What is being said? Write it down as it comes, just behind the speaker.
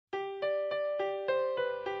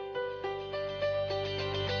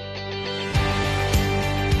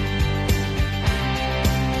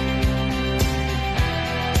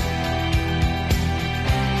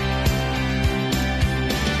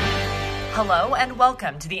Hello and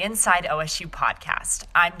welcome to the Inside OSU podcast.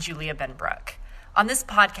 I'm Julia Benbrook. On this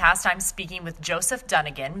podcast, I'm speaking with Joseph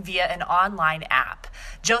Dunnigan via an online app.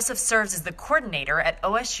 Joseph serves as the coordinator at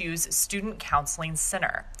OSU's Student Counseling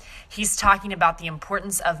Center. He's talking about the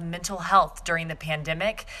importance of mental health during the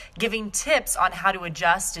pandemic, giving tips on how to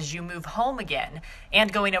adjust as you move home again,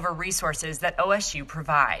 and going over resources that OSU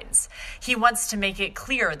provides. He wants to make it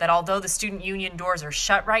clear that although the student union doors are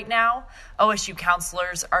shut right now, OSU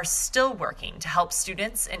counselors are still working to help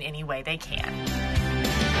students in any way they can.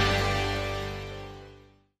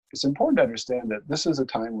 It's important to understand that this is a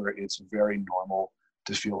time where it's very normal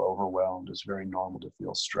to feel overwhelmed. It's very normal to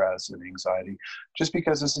feel stress and anxiety, just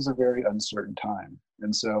because this is a very uncertain time.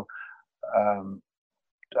 And so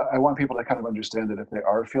I want people to kind of understand that if they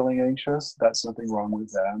are feeling anxious, that's nothing wrong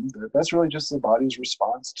with them. That's really just the body's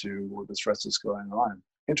response to the stress that's going on.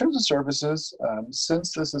 In terms of services,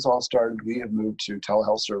 since this has all started, we have moved to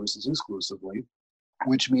telehealth services exclusively,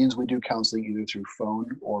 which means we do counseling either through phone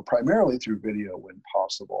or primarily through video when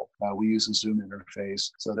possible. We use a Zoom interface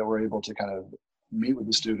so that we're able to kind of meet with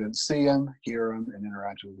the students, see them, hear them, and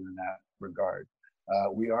interact with them in that regard.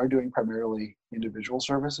 We are doing primarily individual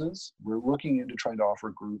services. We're looking into trying to offer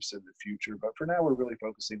groups in the future, but for now we're really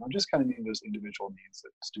focusing on just kind of meeting those individual needs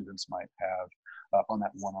that students might have on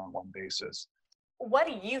that one-on-one basis. What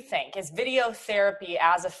do you think? Is video therapy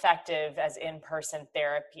as effective as in-person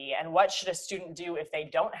therapy? And what should a student do if they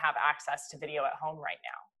don't have access to video at home right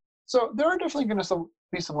now? So there are definitely going to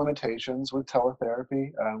be some limitations with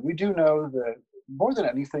teletherapy. We do know that more than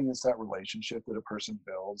anything, it's that relationship that a person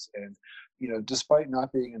builds. And, despite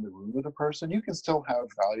not being in the room with a person, you can still have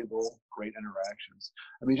valuable, great interactions.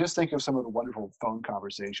 I mean, just think of some of the wonderful phone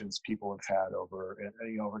conversations people have had over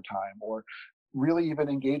time, or really even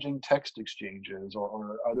engaging text exchanges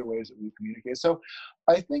or other ways that we communicate. So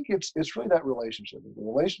I think it's really that relationship. If the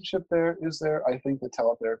relationship is there, I think the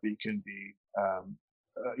teletherapy can be,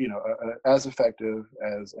 as effective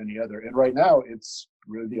as any other. And right now, it's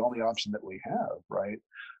really the only option that we have, right?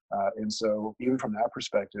 And so even from that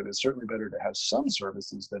perspective, it's certainly better to have some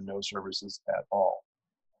services than no services at all.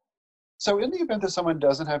 So in the event that someone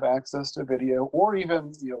doesn't have access to video, or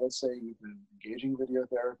even, let's say you've been engaging video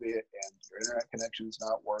therapy and your internet connection is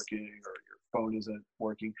not working or your phone isn't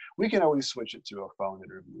working, we can always switch it to a phone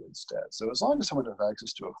interview instead. So as long as someone has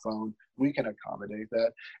access to a phone, we can accommodate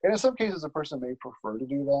that. And in some cases, a person may prefer to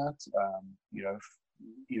do that.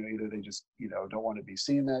 If either they just don't want to be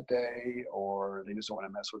seen that day, or they just don't want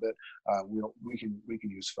to mess with it. We can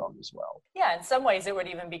use phone as well. Yeah, in some ways, it would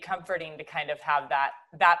even be comforting to kind of have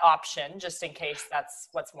that option, just in case that's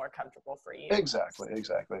what's more comfortable for you. Exactly.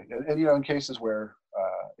 And in cases where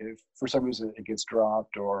if for some reason it gets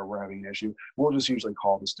dropped or we're having an issue, we'll just usually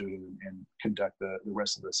call the student and conduct the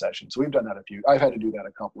rest of the session. So we've done that I've had to do that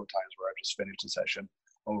a couple of times where I've just finished the session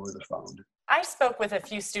over the phone. I spoke with a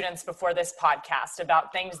few students before this podcast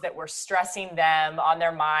about things that were stressing them on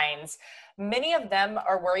their minds. Many of them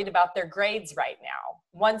are worried about their grades right now.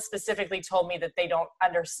 One specifically told me that they don't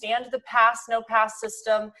understand the pass, no pass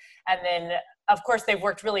system. And then, of course, they've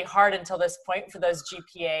worked really hard until this point for those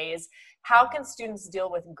GPAs. How can students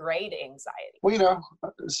deal with grade anxiety? Well,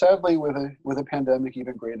 sadly, with a pandemic,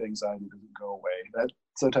 even grade anxiety doesn't go away. That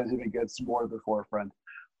sometimes even gets more to the forefront.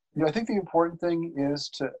 I think the important thing is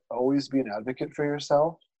to always be an advocate for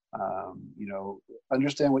yourself.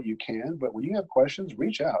 Understand what you can, but when you have questions,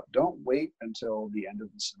 reach out. Don't wait until the end of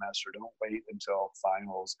the semester. Don't wait until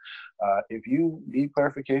finals. If you need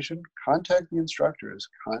clarification, contact the instructors,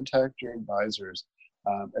 contact your advisors.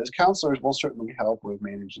 As counselors, we'll certainly help with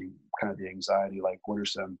managing kind of the anxiety, like what are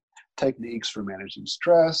some techniques for managing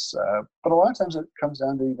stress. But a lot of times it comes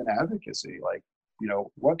down to even advocacy, like,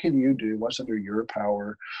 what can you do? What's under your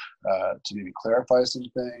power to maybe clarify some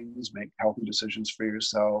things, make healthy decisions for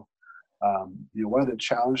yourself? One of the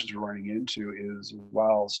challenges we're running into is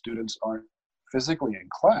while students aren't physically in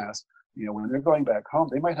class, when they're going back home,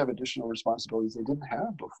 they might have additional responsibilities they didn't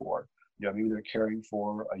have before. Maybe they're caring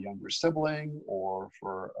for a younger sibling or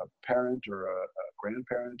for a parent or a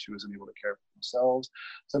grandparent who isn't able to care for themselves.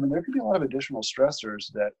 So, there could be a lot of additional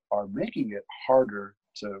stressors that are making it harder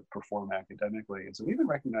to perform academically. And so we've been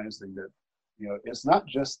recognizing that, it's not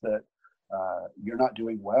just that you're not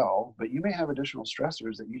doing well, but you may have additional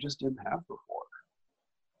stressors that you just didn't have before.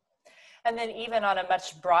 And then even on a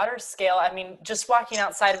much broader scale, just walking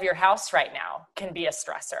outside of your house right now can be a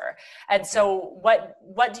stressor. And so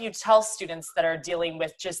what do you tell students that are dealing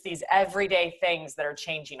with just these everyday things that are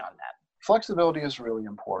changing on them? Flexibility is really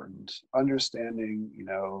important. Understanding,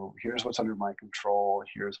 here's what's under my control,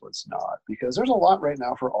 here's what's not. Because there's a lot right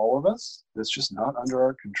now for all of us that's just not under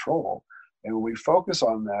our control. And when we focus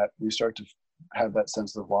on that, we start to have that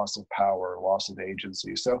sense of loss of power, loss of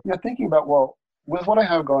agency. So, thinking about, well, with what I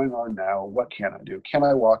have going on now, what can I do? Can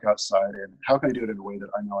I walk outside, and how can I do it in a way that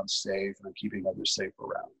I know I'm safe and I'm keeping others safe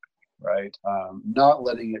around, right? Not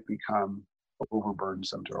letting it become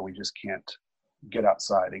overburdensome to where we just can't get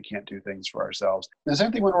outside and can't do things for ourselves. And the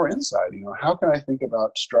same thing when we're inside, how can I think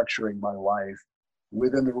about structuring my life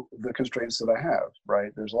within the constraints that I have,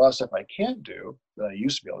 right? There's a lot of stuff I can't do that I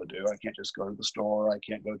used to be able to do. I can't just go to the store. I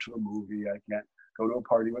can't go to a movie. I can't go to a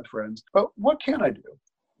party with friends. But what can I do?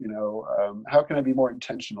 How can I be more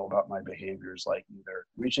intentional about my behaviors, like either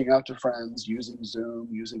reaching out to friends, using Zoom,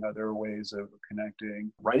 using other ways of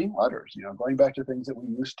connecting, writing letters, going back to things that we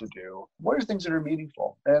used to do. What are things that are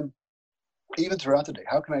meaningful? And even throughout the day,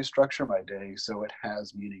 how can I structure my day so it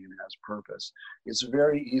has meaning and has purpose? It's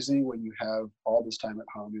very easy when you have all this time at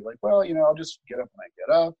home. You're like, well, I'll just get up when I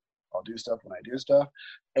get up. I'll do stuff when I do stuff.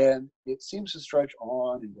 And it seems to stretch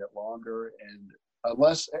on and get longer. And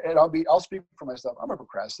I'll speak for myself. I'm a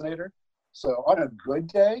procrastinator. So on a good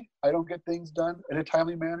day, I don't get things done in a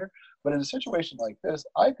timely manner. But in a situation like this,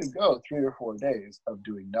 I could go 3 or 4 days of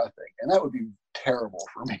doing nothing. And that would be terrible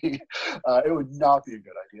for me. It would not be a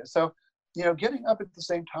good idea. So, getting up at the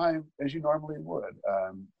same time as you normally would.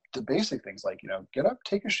 The basic things like, get up,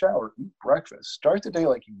 take a shower, eat breakfast, start the day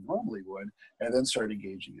like you normally would, and then start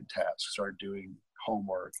engaging in tasks, start doing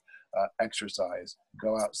homework, exercise,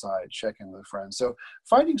 go outside, check in with friends. So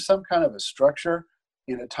finding some kind of a structure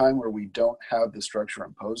in a time where we don't have the structure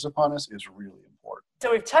imposed upon us is really important.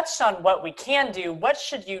 So we've touched on what we can do. What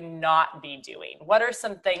should you not be doing? What are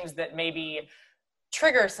some things that maybe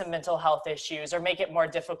trigger some mental health issues or make it more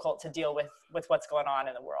difficult to deal with what's going on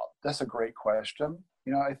in the world? That's a great question.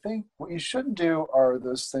 I think what you shouldn't do are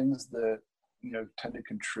those things that, tend to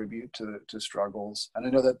contribute to struggles. And I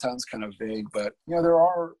know that sounds kind of vague, but, there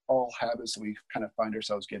are all habits that we kind of find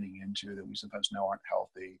ourselves getting into that we sometimes know aren't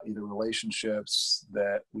healthy, either relationships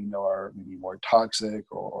that we know are maybe more toxic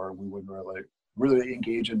or we wouldn't really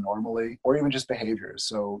engage in normally, or even just behaviors.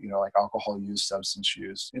 So, like alcohol use, substance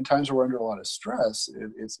use. In times where we're under a lot of stress,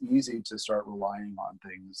 it's easy to start relying on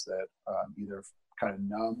things that either kind of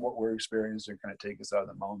numb what we're experiencing or kind of take us out of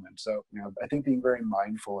the moment. So, I think being very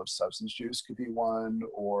mindful of substance use could be one,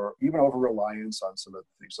 or even over-reliance on some of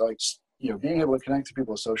the things. So, like, being able to connect to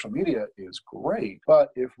people with social media is great. But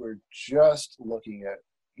if we're just looking at,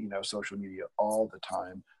 social media all the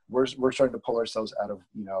time, we're starting to pull ourselves out of,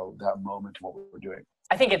 that moment and what we're doing.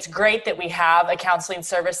 I think it's great that we have a counseling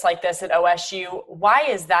service like this at OSU. Why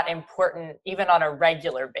is that important, even on a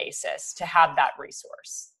regular basis, to have that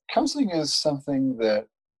resource? Counseling is something that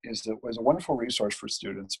is a wonderful resource for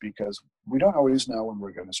students because we don't always know when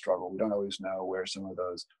we're going to struggle. We don't always know where some of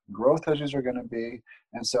those growth edges are going to be.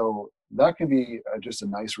 And so that can be just a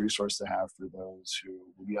nice resource to have for those who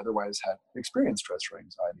maybe otherwise had experienced stress or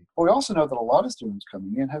anxiety. But we also know that a lot of students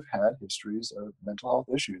coming in have had histories of mental health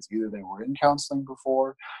issues. Either they were in counseling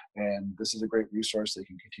before, and this is a great resource. They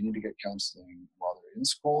can continue to get counseling while they're in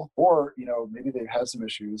school, or, maybe they've had some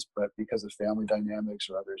issues, but because of family dynamics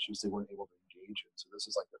or other issues, they weren't able to engage in. So this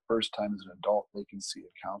is like the first time as an adult they can see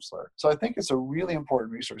a counselor. So I think it's a really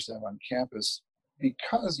important resource to have on campus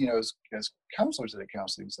because, as counselors at a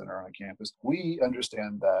counseling center on campus, we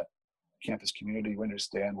understand that campus community. We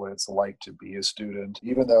understand what it's like to be a student.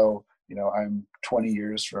 Even though, I'm 20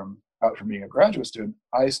 years out from being a graduate student,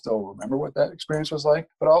 I still remember what that experience was like.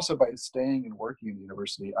 But also by staying and working in the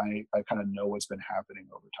university, I kind of know what's been happening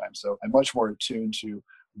over time. So I'm much more attuned to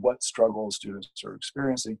what struggles students are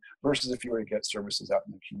experiencing versus if you were to get services out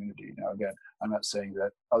in the community. Now, again, I'm not saying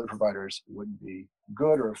that other providers wouldn't be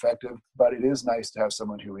good or effective, but it is nice to have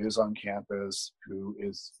someone who is on campus, who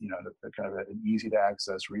is, kind of an easy to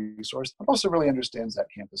access resource, but also really understands that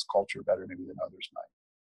campus culture better maybe than others might.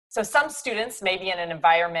 So some students may be in an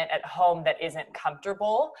environment at home that isn't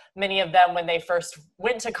comfortable. Many of them, when they first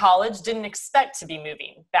went to college, didn't expect to be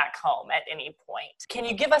moving back home at any point. Can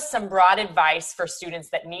you give us some broad advice for students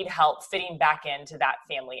that need help fitting back into that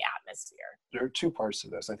family atmosphere? There are two parts to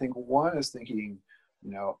this. I think one is thinking,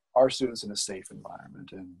 are students in a safe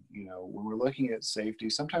environment? And, when we're looking at safety,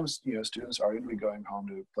 sometimes, students are going to be going home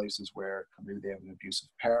to places where maybe they have an abusive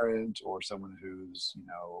parent or someone who's,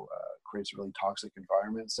 creates a really toxic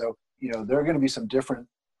environment. So, there are going to be some different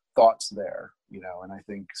thoughts there, and I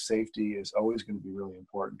think safety is always going to be really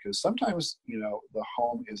important because sometimes, the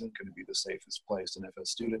home isn't going to be the safest place. And if a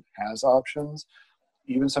student has options,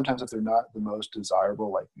 even sometimes if they're not the most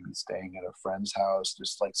desirable, like maybe staying at a friend's house,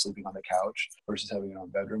 just like sleeping on the couch versus having your own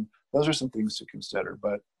bedroom, those are some things to consider.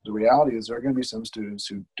 But the reality is there are going to be some students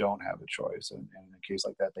who don't have a choice. And in a case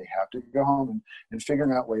like that, they have to go home, and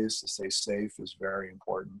figuring out ways to stay safe is very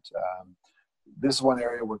important. This is one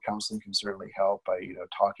area where counseling can certainly help by,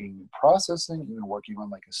 talking and processing, working on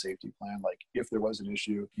like a safety plan. Like if there was an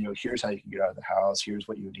issue, here's how you can get out of the house. Here's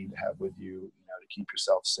what you need to have with you, to keep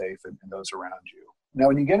yourself safe and those around you. Now,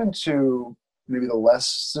 when you get into maybe the less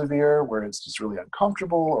severe, where it's just really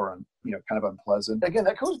uncomfortable or, kind of unpleasant, again,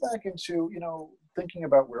 that goes back into, thinking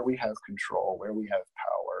about where we have control, where we have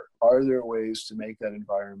power. Are there ways to make that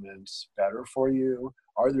environment better for you?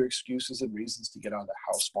 Are there excuses and reasons to get out of the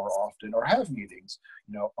house more often or have meetings,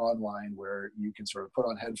 online where you can sort of put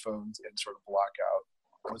on headphones and sort of block out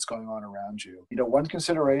what's going on around you? One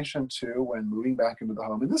consideration too when moving back into the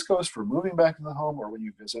home, and this goes for moving back in the home or when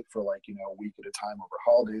you visit for like, a week at a time over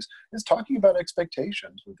holidays, is talking about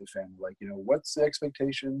expectations with the family. Like, what's the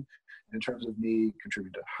expectation in terms of me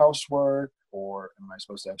contributing to housework, or am I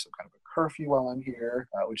supposed to have some kind of a curfew while I'm here?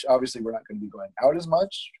 Which obviously we're not going to be going out as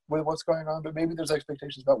much with what's going on, but maybe there's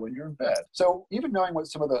expectations about when you're in bed. So even knowing what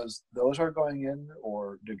some of those are going in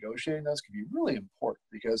or negotiating those can be really important,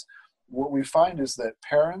 because what we find is that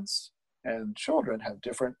parents and children have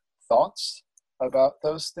different thoughts about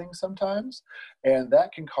those things sometimes, and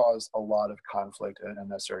that can cause a lot of conflict and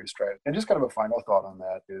unnecessary strife. And just kind of a final thought on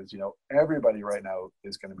that is, everybody right now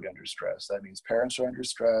is going to be under stress. That means parents are under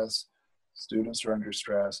stress, students are under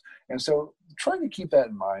stress. And so trying to keep that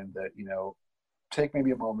in mind that, take maybe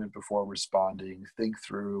a moment before responding, think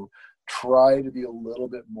through, try to be a little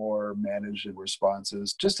bit more managed in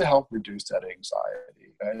responses just to help reduce that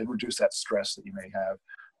anxiety and reduce that stress that you may have,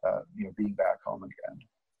 being back home again.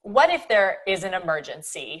 What if there is an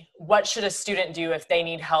emergency? What should a student do if they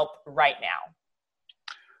need help right now?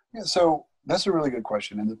 Yeah, so that's a really good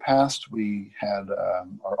question. In the past, we had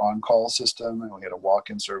our on-call system, and we had a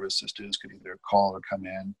walk-in service so students could either call or come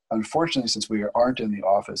in. Unfortunately, since we aren't in the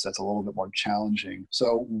office, that's a little bit more challenging.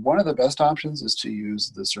 So one of the best options is to use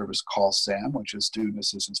the service Call SAM, which is Student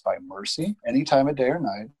Assistance by Mercy. Any time of day or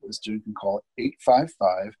night, the student can call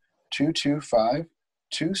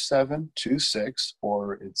 855-225-2726,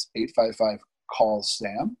 or it's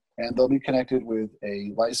 855-CALL-SAM. And they'll be connected with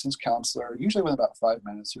a licensed counselor, usually within about 5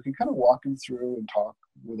 minutes, who can kind of walk them through and talk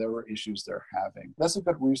whatever issues they're having. That's a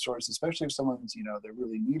good resource, especially if someone's, they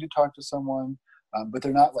really need to talk to someone, but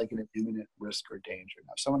they're not like in an imminent risk or danger.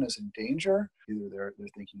 Now, if someone is in danger, either they're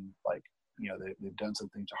thinking like, they've done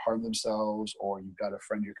something to harm themselves, or you've got a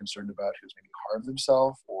friend you're concerned about who's maybe harmed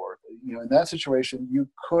themselves, or, in that situation, you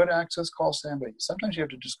could access Call SAM, but sometimes you have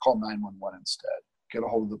to just call 911 instead. Get a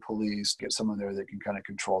hold of the police, get someone there that can kind of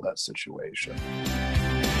control that situation.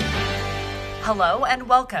 Hello and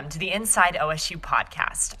welcome to the Inside OSU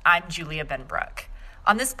podcast. I'm Julia Benbrook.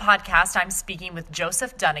 On this podcast, I'm speaking with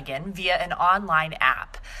Joseph Dunnigan via an online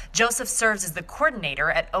app. Joseph serves as the coordinator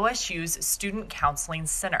at OSU's Student Counseling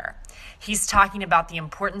Center. He's talking about the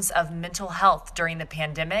importance of mental health during the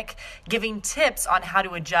pandemic, giving tips on how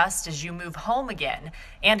to adjust as you move home again,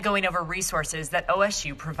 and going over resources that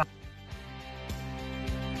OSU provides.